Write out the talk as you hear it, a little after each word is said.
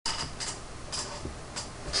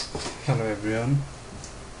Hello everyone,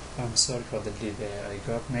 I'm sorry for the delay. I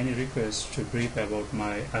got many requests to brief about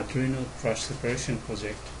my Arduino Trash Separation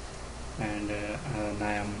project, and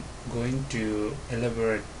I am going to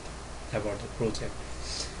elaborate about the project.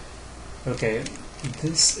 Okay,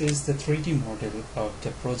 this is the 3D model of the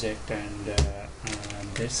project, and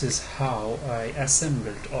this is how I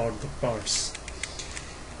assembled all the parts.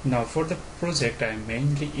 Now for the project I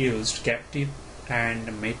mainly used captive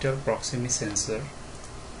and metal proximity sensor,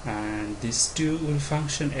 and these two will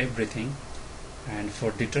function everything. And for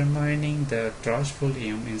determining the trash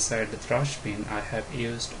volume inside the trash bin I have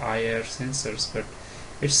used IR sensors, but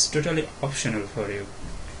it's totally optional for you.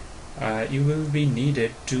 You will be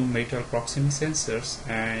needed 2 metal proximity sensors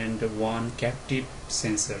and 1 captive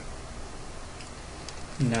sensor.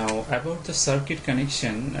 Now about the circuit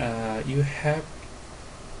connection, you have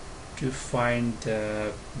to find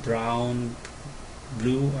the brown,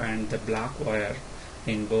 blue and the black wire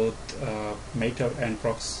in both metal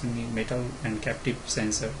and captive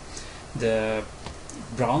sensor. The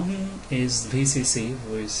brown is VCC,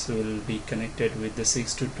 which will be connected with the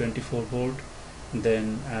 6 to 24 volt.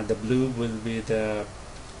 Then the blue will be the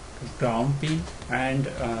ground pin, and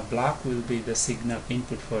black will be the signal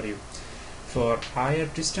input for you. For higher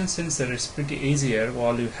distance sensor it's pretty easier.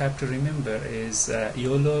 All you have to remember is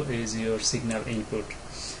YOLO is your signal input.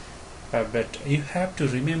 But you have to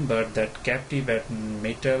remember that captive and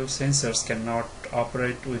metal sensors cannot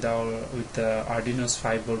operate with the Arduino's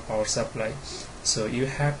 5 volt power supply. So you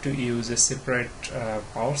have to use a separate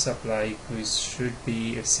power supply, which should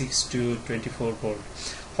be a 6 to 24 volt.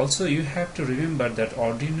 Also you have to remember that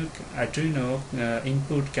Arduino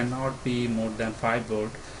input cannot be more than 5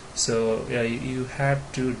 volt. So you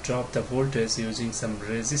have to drop the voltage using some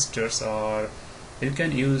resistors, or you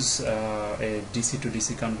can use a DC to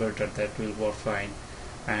DC converter, that will work fine.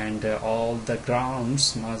 And all the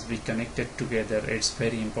grounds must be connected together. It's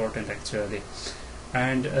very important actually.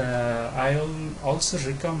 And I will also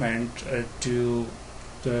recommend to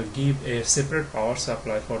give a separate power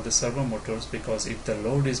supply for the servo motors, because if the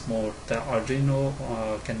load is more, the Arduino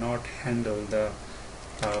cannot handle the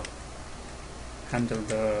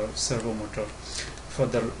servo motor. For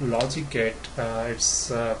the logic gate,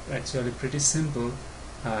 it's actually pretty simple.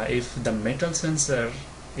 If the metal sensor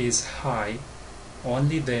is high,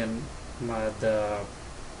 only then the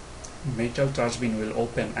metal trash bin will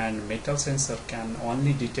open, and metal sensor can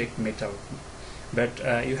only detect metal. But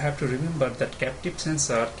you have to remember that captive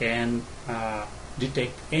sensor can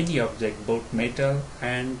detect any object, both metal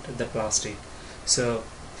and the plastic. So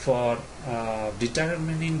for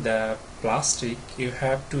determining the plastic, you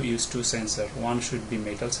have to use 2 sensors. One should be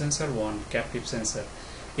metal sensor, one captive sensor.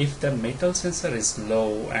 If the metal sensor is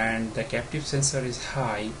low and the captive sensor is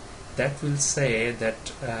high, that will say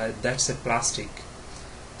that that's a plastic.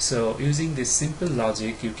 So using this simple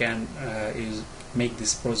logic you can make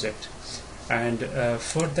this project. And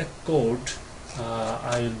for the code,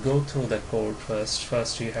 I will go through the code first.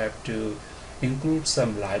 First you have to include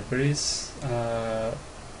some libraries.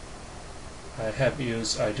 I have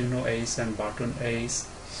used Arduino Ace and Button Ace.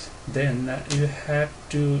 Then you have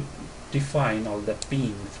to define all the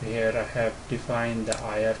pins. Here I have defined the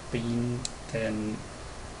IR pin, then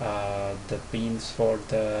the pins for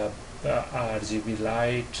the RGB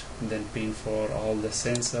light, then pin for all the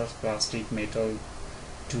sensors, plastic, metal,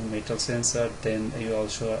 2 metal sensor. Then you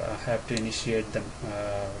also have to initiate the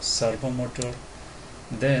servo motor.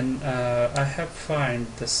 Then I have find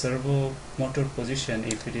the servo motor position.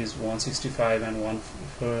 If it is 165 and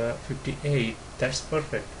 158, that's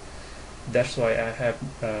perfect. That's why I have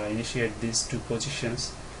initiate these 2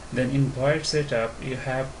 positions. Then in void setup you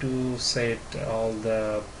have to set all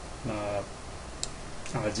the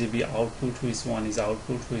RGB output, which one is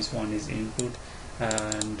output, which one is input.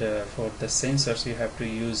 And for the sensors you have to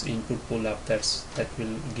use input pull up. That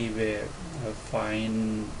will give a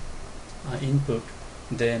fine input.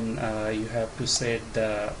 Then you have to set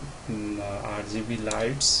the RGB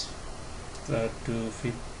lights to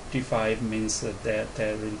 55, means that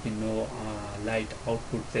there will be no light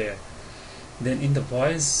output there. Then in the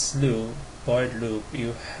void loop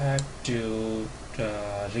you have to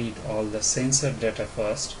read all the sensor data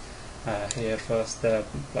first. Here first the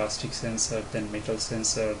plastic sensor, then metal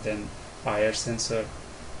sensor, then IR sensor.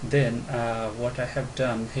 Then what I have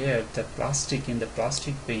done here, the plastic, in the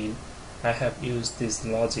plastic bin I have used this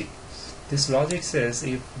logic. This logic says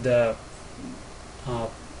if the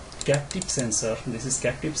captive sensor, this is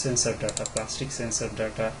captive sensor data, plastic sensor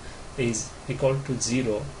data is equal to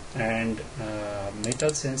 0 and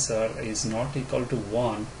metal sensor is not equal to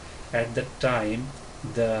 1, at the time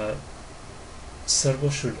the servo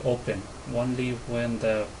should open only when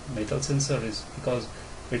the metal sensor is, because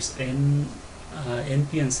it's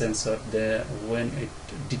NPN sensor. When it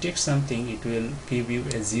detects something, it will give you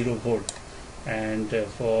a 0 volt, and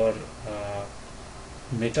for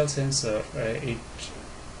metal sensor it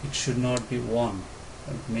should not be 1.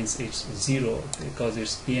 It means it's 0 because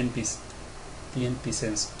it's PNP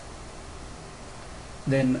sensor.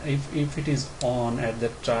 Then if it is on at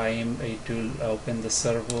that time, it will open the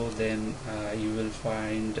servo. Then you will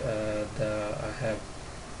find I have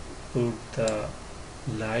put the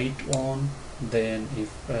light on. Then if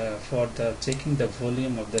for the checking the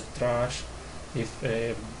volume of the trash, if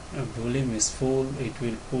a volume is full, it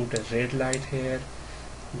will put a red light here.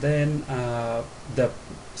 Then the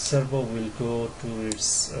servo will go to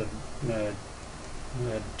its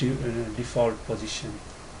default position.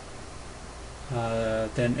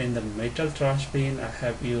 Then in the metal trash bin, I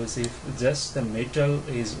have used, if just the metal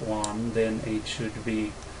is on, then it should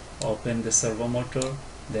be open the servo motor.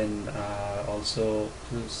 Then also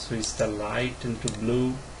switch the light into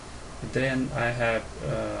blue. Then I have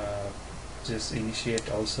just initiate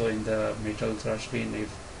also in the metal trash bin. If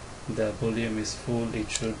the volume is full, it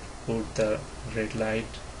should put the red light,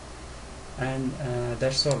 and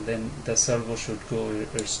that's all. Then the servo should go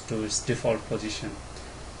to its default position.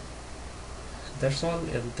 That's all.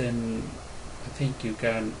 And then I think you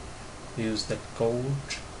can use the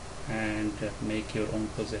code and make your own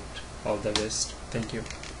project. All the best. Thank you.